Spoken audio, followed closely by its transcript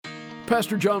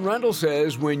Pastor John Randall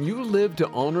says when you live to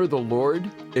honor the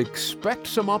Lord, expect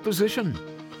some opposition.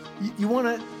 You want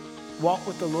to walk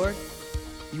with the Lord?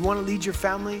 You want to lead your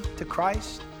family to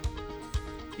Christ?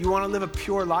 You want to live a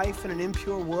pure life in an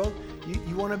impure world?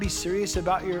 You want to be serious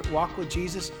about your walk with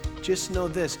Jesus? Just know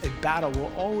this, a battle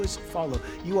will always follow.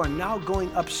 You are now going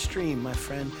upstream, my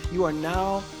friend. You are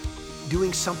now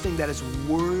doing something that is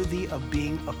worthy of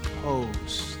being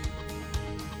opposed.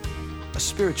 A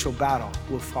spiritual battle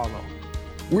will follow.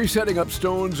 We're setting up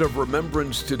stones of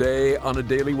remembrance today on a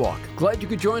daily walk. Glad you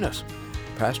could join us.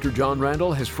 Pastor John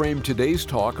Randall has framed today's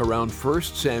talk around 1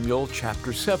 Samuel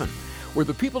chapter 7, where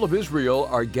the people of Israel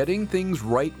are getting things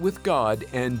right with God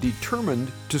and determined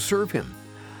to serve Him.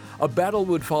 A battle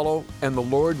would follow, and the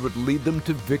Lord would lead them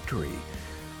to victory.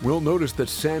 We'll notice that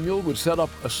Samuel would set up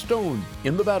a stone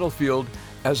in the battlefield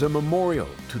as a memorial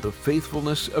to the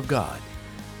faithfulness of God.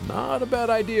 Not a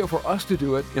bad idea for us to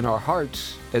do it in our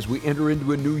hearts as we enter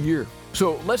into a new year.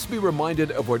 So let's be reminded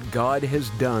of what God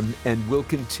has done and will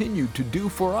continue to do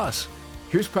for us.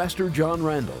 Here's Pastor John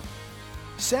Randall.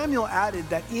 Samuel added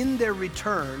that in their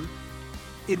return,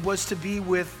 it was to be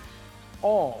with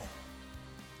all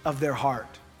of their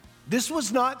heart. This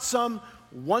was not some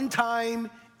one-time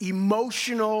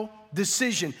emotional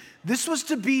decision. This was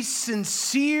to be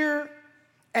sincere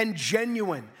and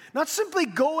genuine. Not simply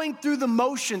going through the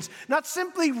motions, not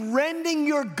simply rending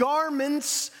your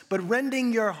garments, but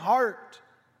rending your heart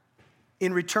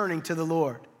in returning to the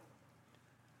Lord.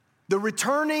 The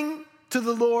returning to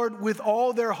the Lord with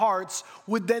all their hearts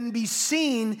would then be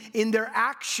seen in their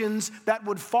actions that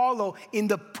would follow in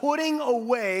the putting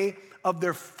away of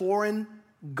their foreign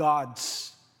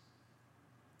gods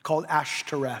called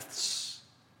Ashtoreths.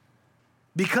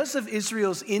 Because of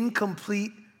Israel's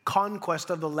incomplete conquest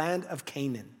of the land of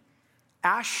Canaan,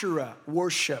 Asherah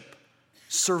worship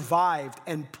survived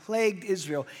and plagued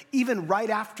Israel even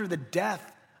right after the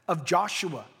death of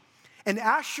Joshua. And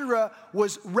Asherah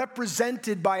was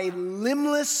represented by a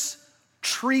limbless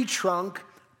tree trunk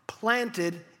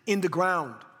planted in the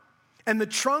ground. And the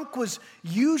trunk was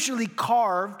usually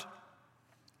carved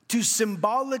to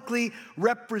symbolically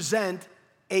represent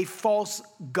a false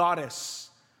goddess.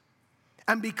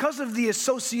 And because of the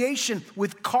association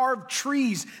with carved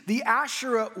trees, the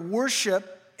Asherah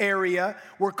worship area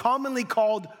were commonly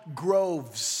called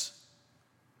groves.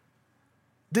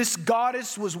 This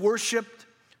goddess was worshiped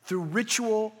through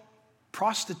ritual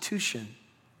prostitution.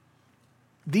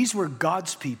 These were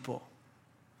God's people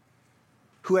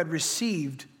who had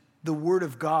received the word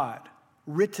of God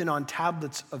written on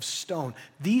tablets of stone.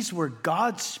 These were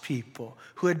God's people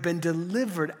who had been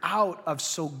delivered out of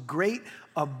so great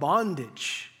a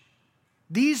bondage.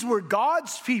 These were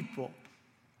God's people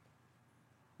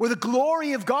where the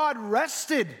glory of God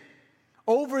rested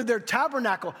over their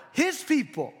tabernacle. His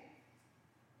people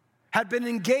had been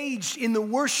engaged in the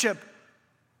worship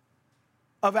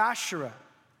of Asherah.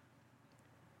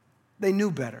 They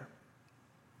knew better.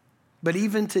 But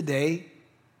even today,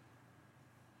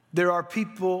 there are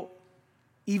people,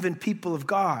 even people of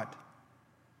God,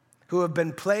 who have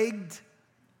been plagued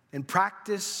and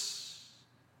practice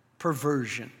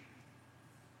perversion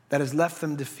that has left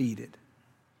them defeated.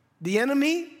 The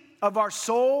enemy of our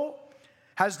soul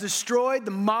has destroyed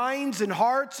the minds and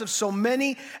hearts of so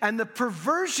many, and the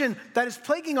perversion that is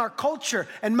plaguing our culture,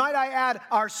 and might I add,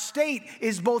 our state,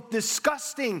 is both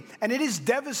disgusting and it is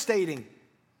devastating.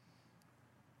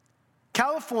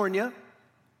 California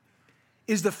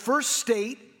is the first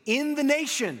state in the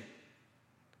nation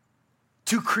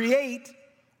to create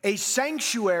a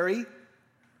sanctuary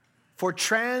for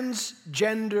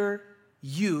transgender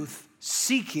youth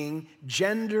seeking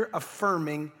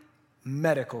gender-affirming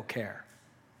medical care.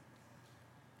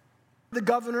 The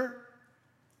governor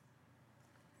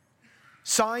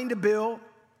signed a bill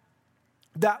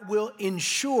that will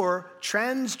ensure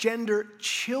transgender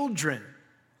children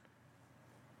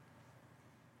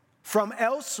from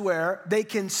elsewhere, they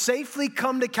can safely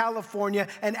come to California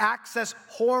and access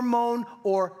hormone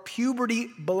or puberty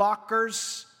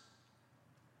blockers.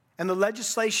 And the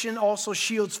legislation also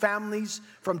shields families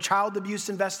from child abuse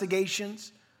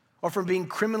investigations or from being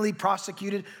criminally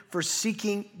prosecuted for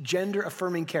seeking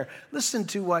gender-affirming care. Listen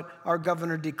to what our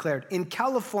governor declared. In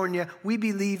California, we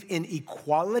believe in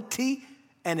equality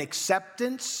and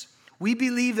acceptance. We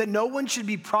believe that no one should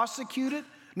be prosecuted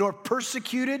nor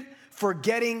persecuted for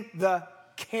getting the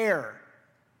care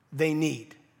they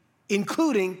need,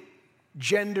 including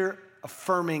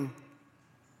gender-affirming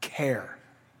care.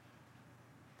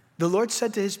 The Lord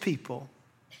said to his people,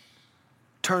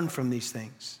 turn from these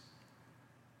things.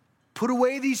 Put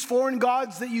away these foreign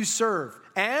gods that you serve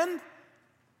and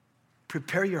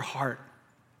prepare your heart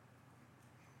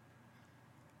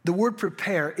The word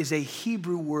prepare is a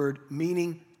Hebrew word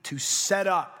meaning to set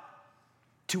up,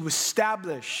 to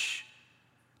establish,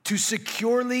 to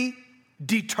securely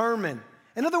determine.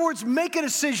 In other words, make a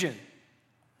decision.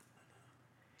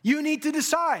 You need to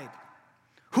decide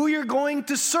who you're going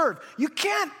to serve. You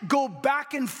can't go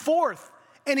back and forth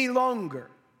any longer.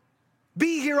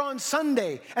 Be here on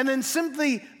Sunday and then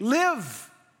simply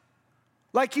live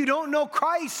like you don't know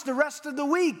Christ the rest of the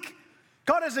week.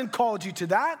 God hasn't called you to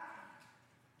that.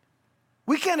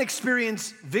 We can't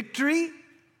experience victory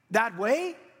that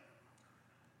way.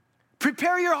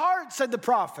 Prepare your heart, said the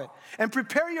prophet, and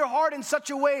prepare your heart in such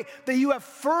a way that you have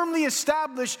firmly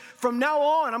established from now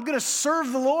on, I'm going to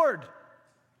serve the Lord.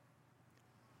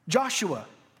 Joshua,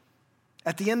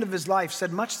 at the end of his life,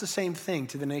 said much the same thing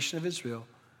to the nation of Israel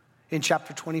in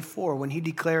chapter 24 when he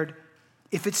declared,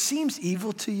 if it seems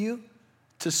evil to you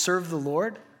to serve the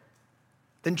Lord,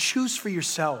 then choose for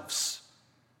yourselves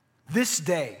this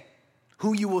day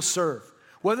who you will serve.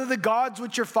 Whether the gods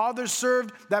which your fathers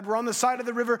served that were on the side of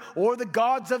the river, or the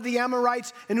gods of the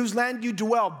Amorites in whose land you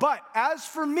dwell. But as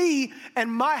for me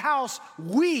and my house,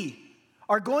 we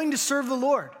are going to serve the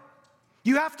Lord.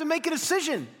 You have to make a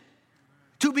decision.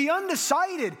 To be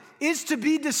undecided is to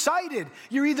be decided.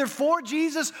 You're either for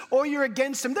Jesus or you're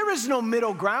against him. There is no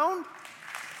middle ground.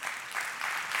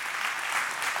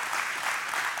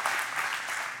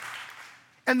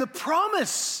 And the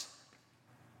promise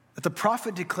that the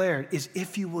prophet declared is,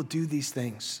 if you will do these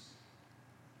things,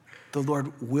 the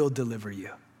Lord will deliver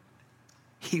you.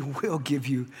 He will give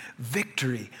you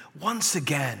victory. Once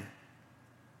again,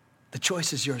 the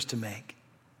choice is yours to make.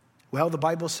 Well, the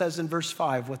Bible says in verse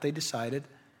 5 what they decided.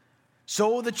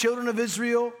 So the children of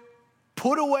Israel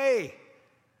put away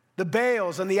the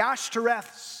Baals and the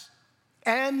Ashtoreths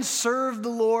and served the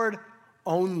Lord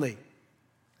only.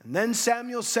 And then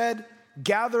Samuel said,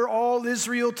 gather all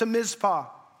Israel to Mizpah,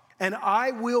 and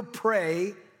I will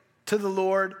pray to the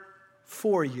Lord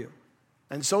for you.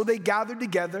 And so they gathered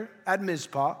together at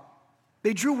Mizpah.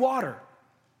 They drew water,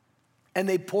 and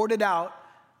they poured it out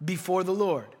before the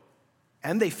Lord.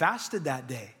 And they fasted that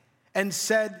day and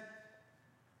said,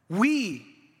 we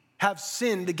have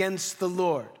sinned against the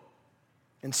Lord.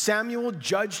 And Samuel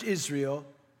judged Israel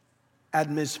at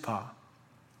Mizpah.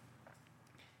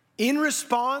 In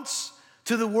response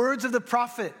to the words of the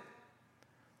prophet,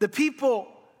 the people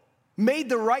made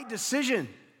the right decision.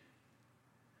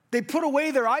 They put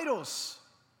away their idols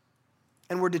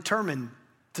and were determined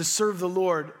to serve the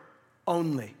Lord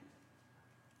only.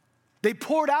 They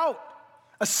poured out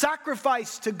a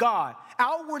sacrifice to God,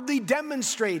 outwardly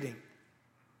demonstrating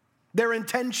their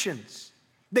intentions.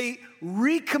 They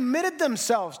recommitted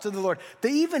themselves to the Lord.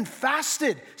 They even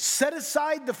fasted, set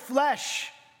aside the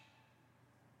flesh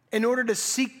in order to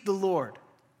seek the Lord.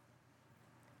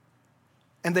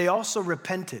 And they also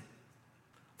repented,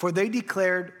 for they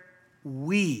declared,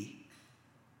 we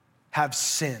have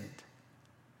sinned.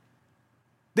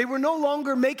 They were no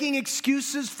longer making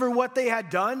excuses for what they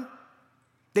had done.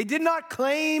 They did not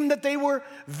claim that they were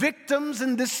victims,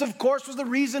 and this, of course, was the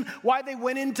reason why they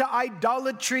went into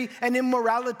idolatry and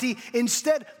immorality.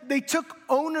 Instead, they took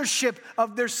ownership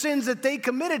of their sins that they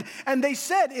committed, and they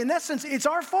said, in essence, it's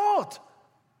our fault.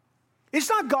 It's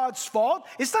not God's fault.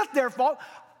 It's not their fault.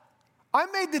 I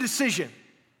made the decision.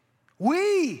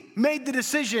 We made the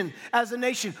decision as a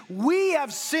nation. We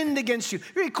have sinned against you.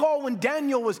 You recall when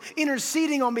Daniel was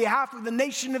interceding on behalf of the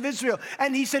nation of Israel,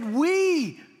 and he said,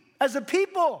 we as a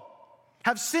people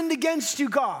have sinned against you,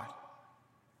 God.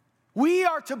 We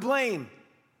are to blame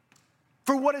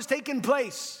for what has taken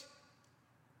place.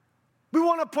 We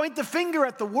want to point the finger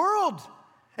at the world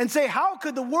and say, how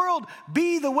could the world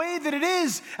be the way that it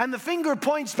is? And the finger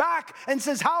points back and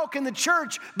says, how can the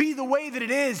church be the way that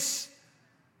it is?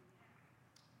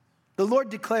 The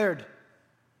Lord declared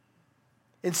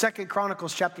in 2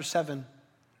 Chronicles chapter 7,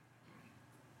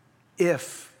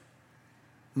 if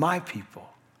my people,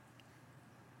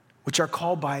 which are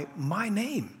called by my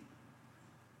name,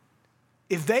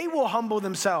 if they will humble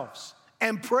themselves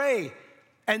and pray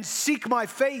and seek my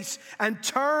face and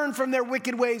turn from their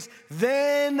wicked ways,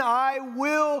 then I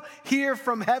will hear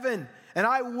from heaven and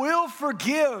I will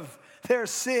forgive their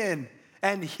sin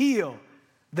and heal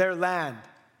their land.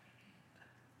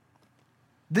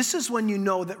 This is when you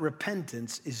know that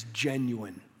repentance is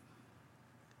genuine.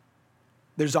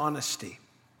 There's honesty.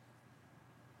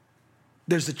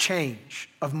 There's a change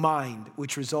of mind,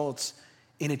 which results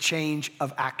in a change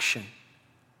of action.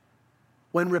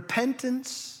 When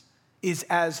repentance is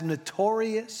as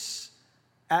notorious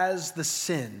as the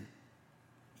sin,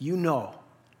 you know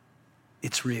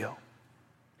it's real.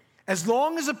 As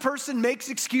long as a person makes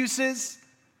excuses,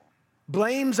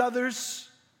 blames others,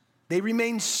 They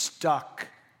remained stuck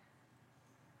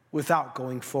without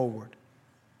going forward.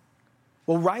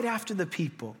 Well, right after the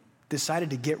people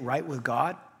decided to get right with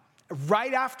God,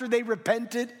 right after they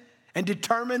repented and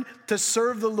determined to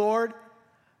serve the Lord,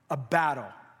 a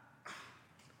battle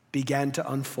began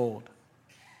to unfold.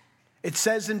 It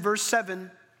says in verse 7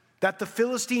 that the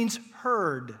Philistines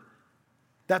heard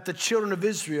that the children of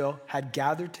Israel had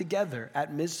gathered together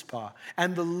at Mizpah.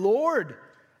 And the lords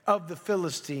of the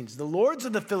Philistines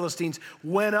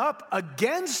went up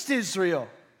against Israel.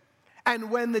 And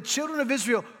when the children of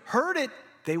Israel heard it,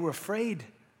 they were afraid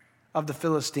of the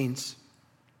Philistines.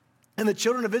 And the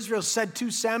children of Israel said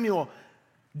to Samuel,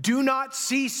 "Do not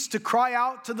cease to cry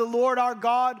out to the Lord our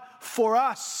God for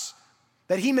us,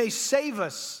 that he may save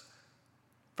us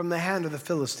from the hand of the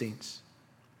Philistines."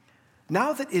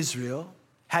 Now that Israel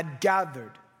had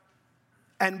gathered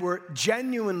and were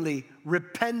genuinely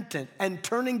repentant and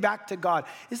turning back to God,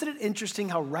 isn't it interesting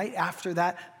how right after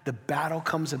that, the battle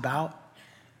comes about?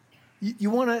 You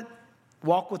want to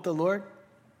walk with the Lord?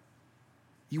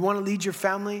 You want to lead your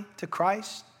family to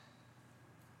Christ?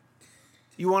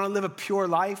 You want to live a pure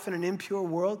life in an impure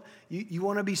world? You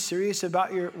want to be serious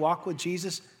about your walk with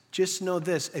Jesus? Just know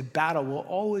this, a battle will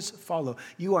always follow.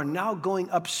 You are now going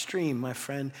upstream, my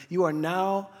friend. You are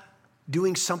now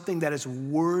doing something that is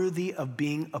worthy of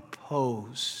being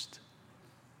opposed.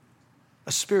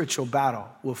 A spiritual battle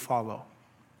will follow.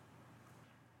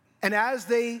 And as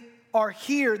they are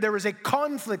here, there is a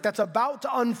conflict that's about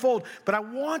to unfold. But I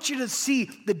want you to see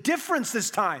the difference this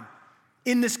time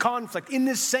in this conflict, in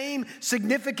this same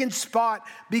significant spot,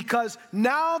 because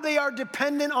now they are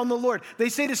dependent on the Lord. They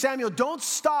say to Samuel, "Don't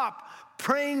stop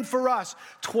praying for us."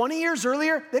 20 years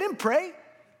earlier, they didn't pray.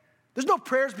 There's no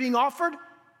prayers being offered.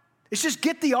 It's just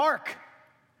get the ark.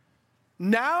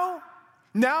 Now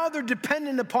they're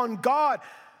dependent upon God.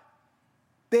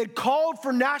 They had called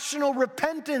for national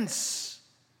repentance.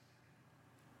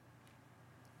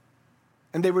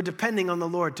 And they were depending on the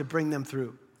Lord to bring them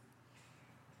through.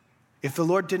 If the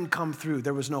Lord didn't come through,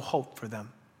 there was no hope for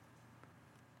them.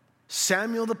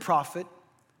 Samuel the prophet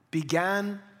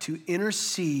began to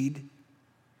intercede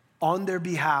on their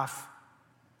behalf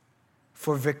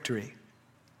for victory.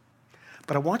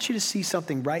 But I want you to see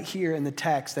something right here in the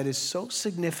text that is so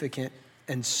significant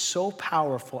and so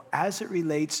powerful as it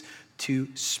relates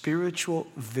to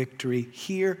spiritual victory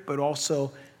here, but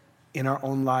also in our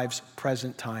own lives,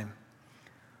 present time.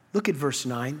 Look at verse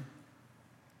 9.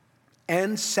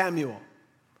 And Samuel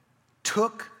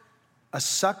took a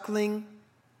suckling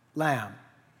lamb,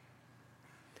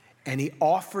 and he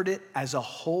offered it as a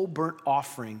whole burnt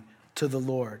offering to the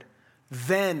Lord.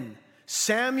 Then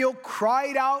Samuel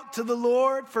cried out to the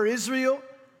Lord for Israel,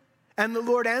 and the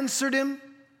Lord answered him.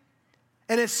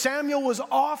 And as Samuel was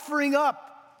offering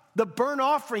up the burnt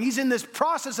offering, he's in this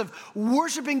process of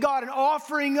worshiping God and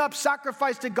offering up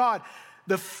sacrifice to God.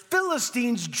 The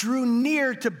Philistines drew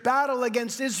near to battle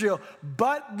against Israel,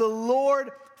 but the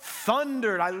Lord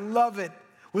thundered, I love it,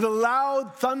 with a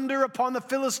loud thunder upon the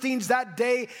Philistines that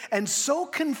day, and so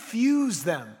confused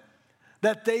them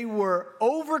that they were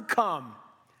overcome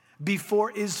before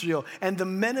Israel. And the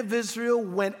men of Israel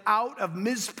went out of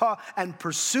Mizpah and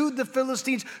pursued the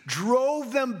Philistines,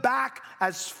 drove them back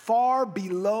as far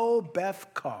below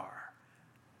Beth-kar.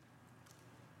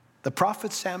 The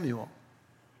prophet Samuel,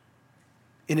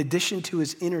 in addition to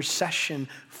his intercession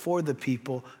for the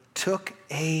people, took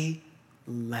a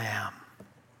lamb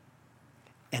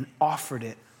and offered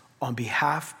it on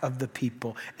behalf of the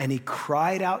people. And he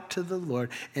cried out to the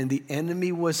Lord, and the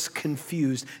enemy was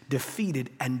confused,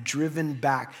 defeated, and driven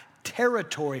back.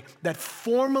 Territory that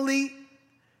formerly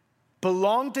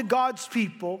belonged to God's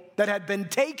people, that had been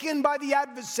taken by the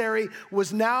adversary,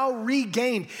 was now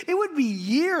regained. It would be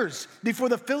years before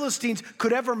the Philistines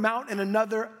could ever mount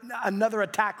another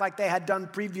attack like they had done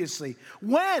previously.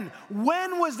 When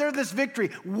was there this victory?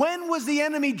 When was the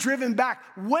enemy driven back?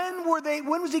 When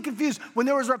was he confused? When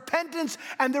there was repentance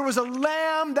and there was a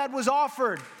lamb that was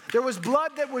offered. There was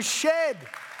blood that was shed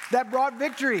that brought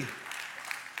victory.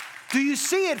 Do you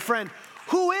see it, friend?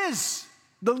 Who is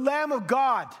the Lamb of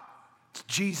God? It's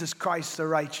Jesus Christ the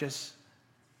righteous.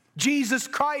 Jesus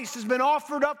Christ has been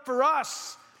offered up for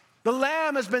us. The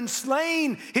Lamb has been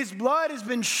slain. His blood has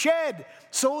been shed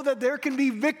so that there can be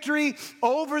victory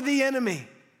over the enemy.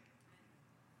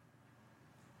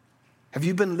 Have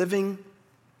you been living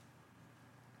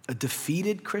a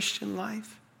defeated Christian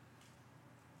life?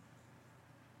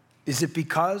 Is it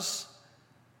because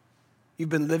you've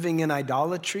been living in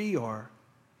idolatry or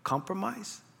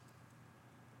compromise?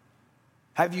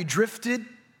 Have you drifted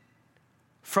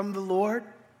from the Lord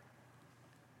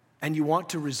and you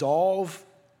want to resolve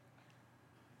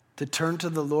to turn to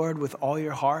the Lord with all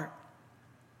your heart,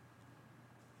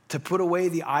 to put away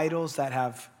the idols that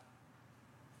have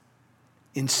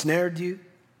ensnared you.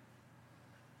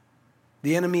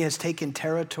 The enemy has taken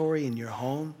territory in your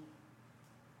home,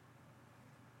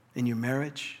 in your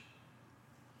marriage,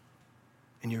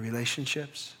 in your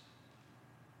relationships,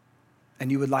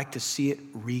 and you would like to see it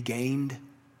regained,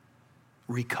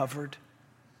 recovered.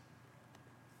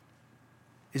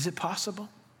 Is it possible?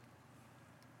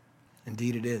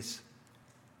 Indeed it is.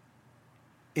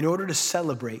 In order to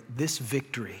celebrate this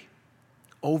victory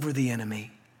over the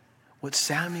enemy, what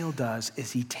Samuel does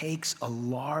is he takes a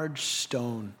large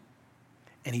stone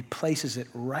and he places it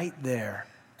right there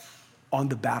on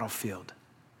the battlefield.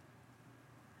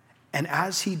 And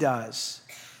as he does,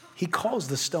 he calls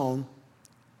the stone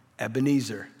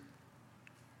Ebenezer.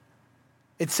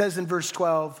 It says in verse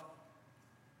 12,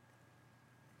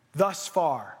 thus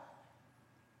far,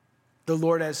 the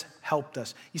Lord has helped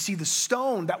us. You see, the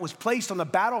stone that was placed on the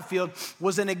battlefield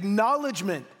was an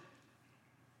acknowledgement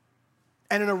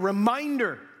and a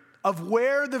reminder of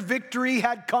where the victory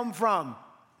had come from.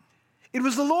 It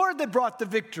was the Lord that brought the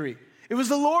victory. It was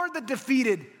the Lord that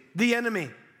defeated the enemy.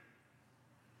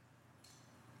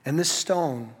 And this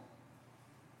stone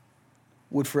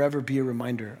would forever be a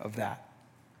reminder of that.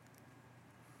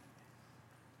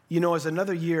 You know, as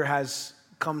another year has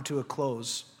come to a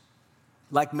close,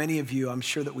 like many of you, I'm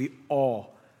sure that we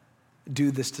all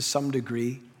do this to some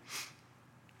degree.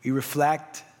 We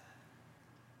reflect,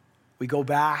 we go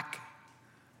back,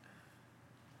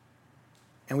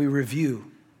 and we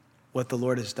review what the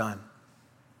Lord has done.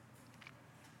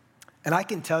 And I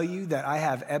can tell you that I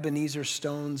have Ebenezer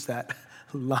stones that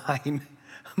line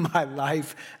my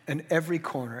life in every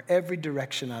corner, every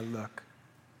direction I look.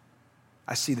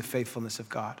 I see the faithfulness of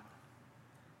God.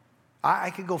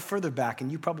 I could go further back,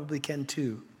 and you probably can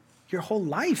too. Your whole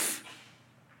life.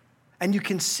 And you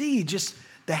can see just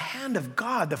the hand of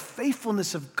God, the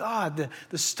faithfulness of God,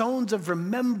 the stones of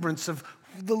remembrance of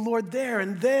the Lord there,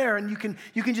 and you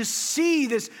can just see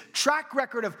this track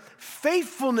record of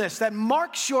faithfulness that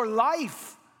marks your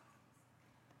life.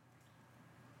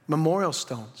 Memorial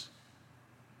stones.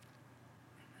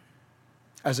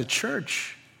 As a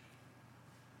church,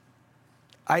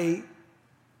 I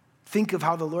think of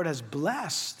how the Lord has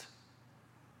blessed,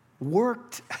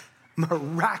 worked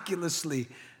miraculously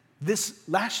this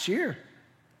last year.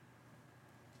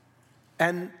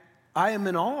 And I am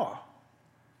in awe.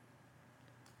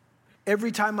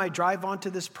 Every time I drive onto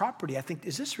this property, I think,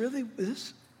 is this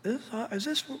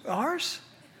ours?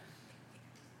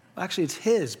 Actually, it's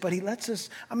his, but he lets us,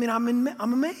 I'm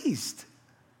amazed.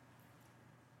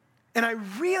 And I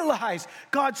realize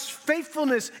God's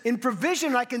faithfulness in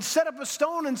provision. I can set up a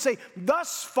stone and say,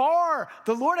 thus far,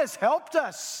 the Lord has helped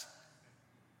us.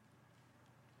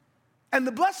 And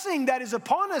the blessing that is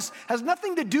upon us has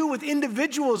nothing to do with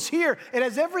individuals here. It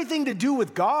has everything to do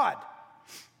with God.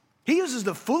 He uses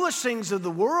the foolish things of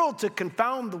the world to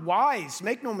confound the wise.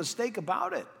 Make no mistake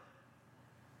about it.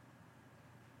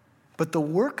 But the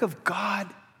work of God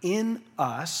in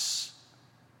us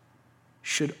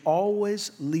should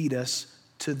always lead us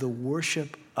to the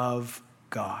worship of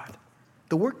God.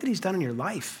 The work that he's done in your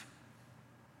life.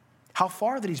 How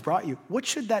far that he's brought you. What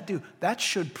should that do? That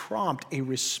should prompt a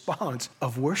response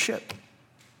of worship.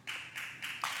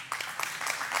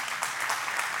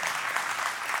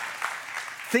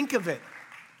 Think of it.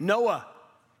 Noah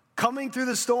coming through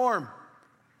the storm.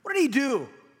 What did he do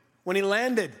when he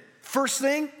landed? First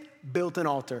thing, built an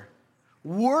altar.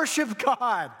 Worship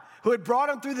God who had brought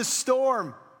him through the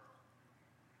storm.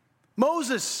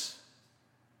 Moses,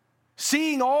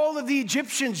 seeing all of the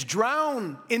Egyptians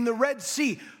drown in the Red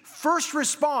Sea, first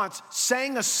response,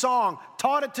 sang a song,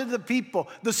 taught it to the people,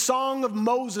 the song of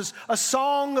Moses, a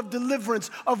song of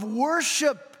deliverance, of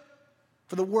worship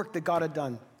for the work that God had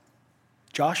done.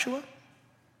 Joshua,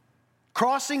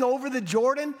 crossing over the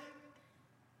Jordan,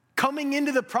 coming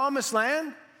into the promised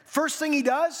land, first thing he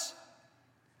does,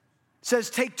 says,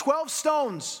 take 12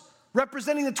 stones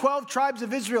representing the 12 tribes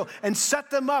of Israel and set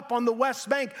them up on the west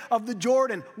bank of the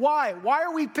Jordan. Why? Why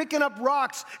are we picking up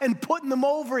rocks and putting them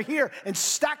over here and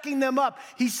stacking them up?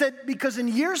 He said, because in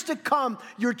years to come,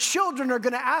 your children are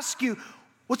going to ask you,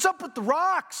 what's up with the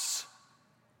rocks?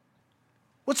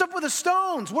 What's up with the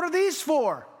stones? What are these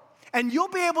for? And you'll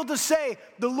be able to say,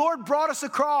 the Lord brought us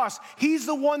across. He's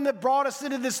the one that brought us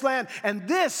into this land. And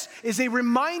this is a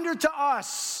reminder to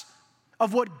us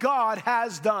of what God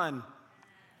has done.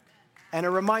 And a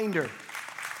reminder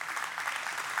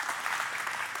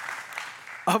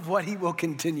of what he will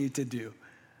continue to do.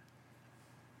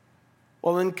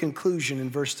 Well, in conclusion, in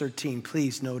verse 13,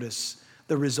 please notice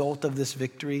the result of this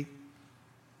victory.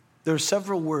 there are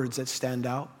several words that stand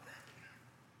out.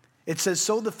 It says,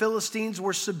 so the Philistines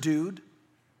were subdued,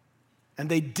 and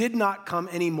they did not come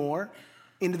anymore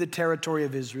into the territory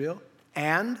of Israel.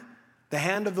 And the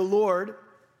hand of the Lord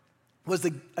was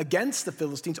against the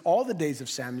Philistines all the days of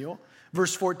Samuel.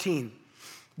 Verse 14,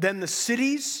 then the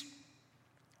cities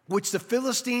which the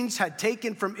Philistines had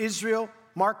taken from Israel,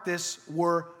 mark this,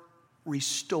 were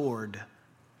restored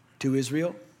to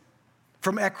Israel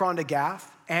from Ekron to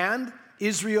Gath, and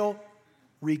Israel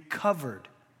recovered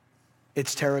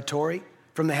its territory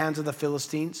from the hands of the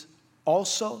Philistines.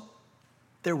 Also,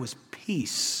 there was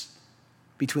peace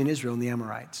between Israel and the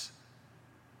Amorites.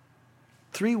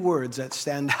 Three words that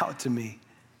stand out to me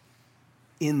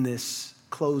in this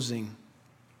closing.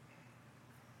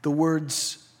 The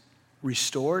words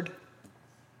restored,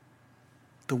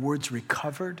 the words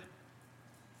recovered,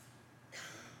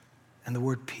 and the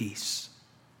word peace.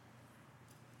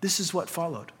 This is what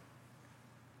followed.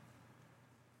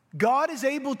 God is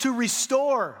able to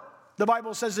restore, the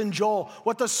Bible says in Joel,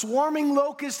 what the swarming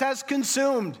locust has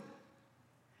consumed.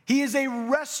 He is a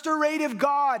restorative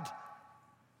God.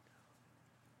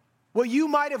 What you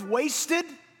might have wasted,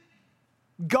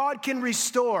 God can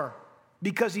restore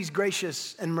because he's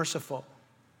gracious and merciful.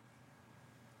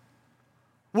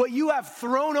 What you have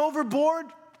thrown overboard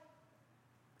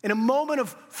in a moment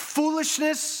of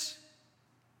foolishness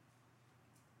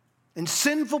and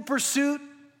sinful pursuit,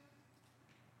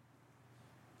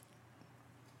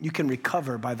 you can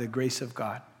recover by the grace of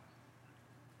God.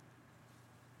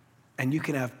 And you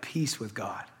can have peace with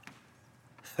God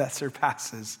that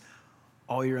surpasses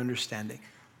all your understanding.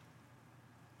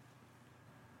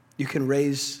 You can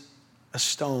raise a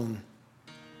stone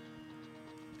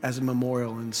as a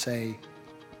memorial and say,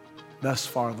 thus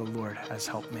far the Lord has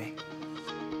helped me.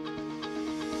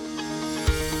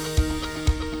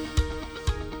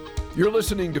 You're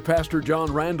listening to Pastor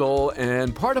John Randall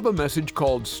and part of a message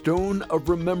called Stone of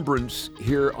Remembrance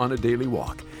here on A Daily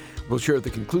Walk. We'll share the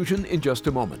conclusion in just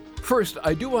a moment. First,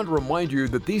 I do want to remind you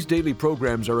that these daily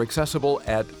programs are accessible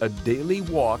at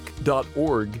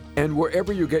adailywalk.org and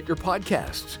wherever you get your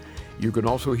podcasts. You can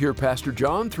also hear Pastor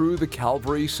John through the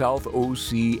Calvary South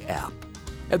OC app.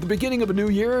 At the beginning of a new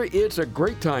year, it's a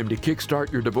great time to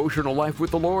kickstart your devotional life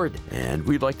with the Lord. And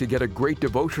we'd like to get a great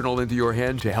devotional into your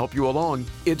hand to help you along.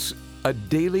 It's A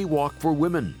Daily Walk for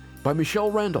Women by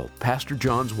Michelle Randall, Pastor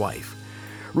John's wife.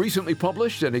 Recently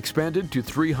published and expanded to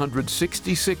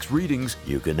 366 readings,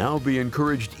 you can now be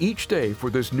encouraged each day for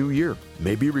this new year.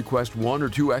 Maybe request one or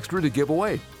two extra to give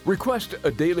away. Request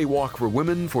A Daily Walk for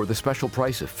Women for the special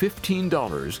price of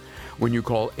 $15 when you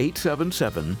call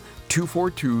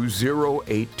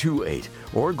 877-242-0828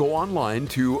 or go online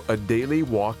to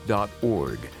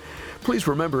adailywalk.org. Please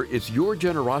remember, it's your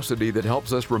generosity that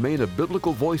helps us remain a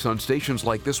biblical voice on stations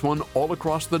like this one all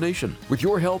across the nation. With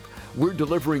your help, we're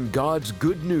delivering God's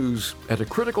good news at a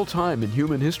critical time in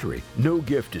human history. No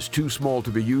gift is too small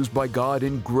to be used by God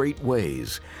in great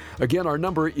ways. Again, our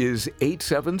number is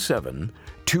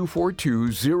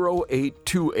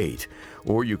 877-242-0828.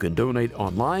 Or you can donate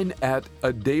online at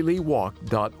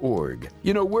adailywalk.org.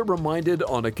 You know, we're reminded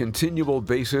on a continual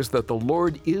basis that the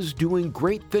Lord is doing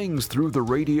great things through the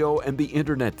radio and the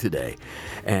internet today.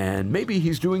 And maybe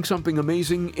He's doing something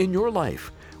amazing in your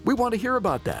life. We want to hear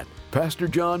about that. Pastor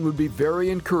John would be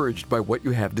very encouraged by what you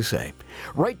have to say.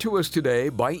 Write to us today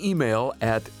by email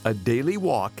at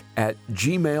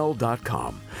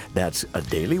adailywalk@gmail.com. That's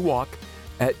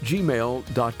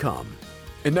adailywalk@gmail.com.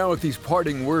 And now with these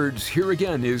parting words, here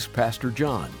again is Pastor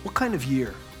John. What kind of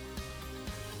year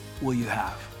will you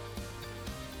have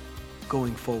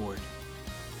going forward?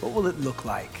 What will it look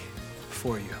like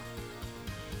for you?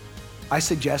 I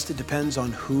suggest it depends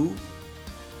on who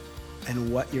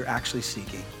and what you're actually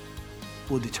seeking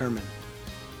will determine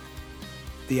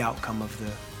the outcome of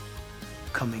the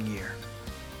coming year.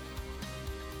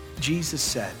 Jesus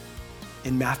said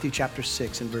in Matthew chapter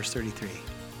 6 and verse 33,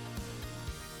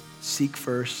 seek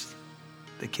first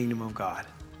the kingdom of God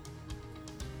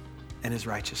and His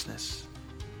righteousness,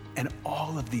 and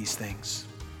all of these things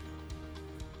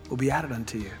will be added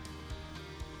unto you.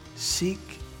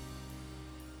 Seek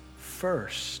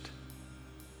first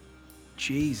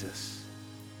Jesus.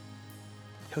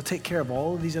 He'll take care of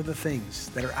all of these other things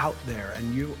that are out there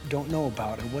and you don't know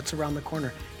about and what's around the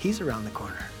corner. He's around the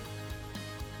corner.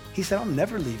 He said, I'll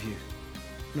never leave you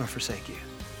nor forsake you.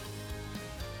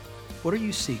 What are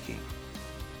you seeking?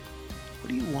 What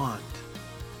do you want?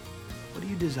 What do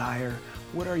you desire?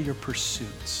 What are your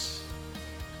pursuits?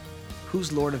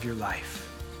 Who's Lord of your life?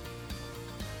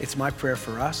 It's my prayer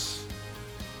for us,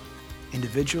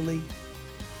 individually,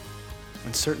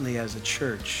 and certainly as a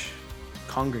church,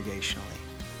 congregationally,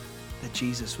 that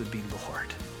Jesus would be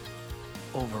Lord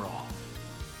over all.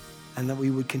 And that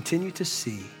we would continue to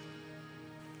see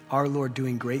our Lord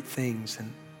doing great things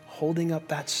and holding up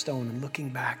that stone and looking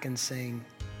back and saying,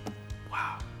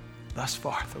 wow, thus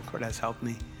far the Lord has helped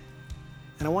me.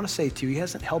 And I want to say to you, he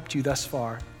hasn't helped you thus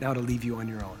far now to leave you on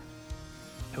your own.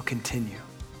 He'll continue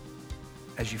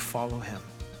as you follow him.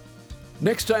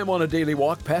 Next time on A Daily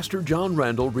Walk, Pastor John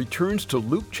Randall returns to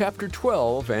Luke chapter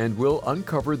 12 and will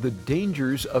uncover the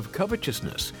dangers of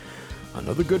covetousness.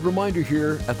 Another good reminder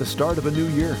here at the start of a new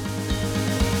year.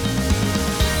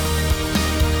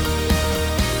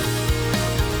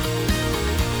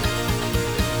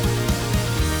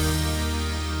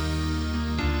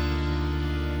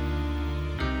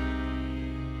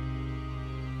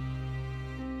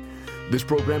 This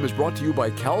program is brought to you by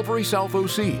Calvary South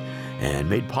OC and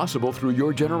made possible through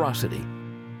your generosity.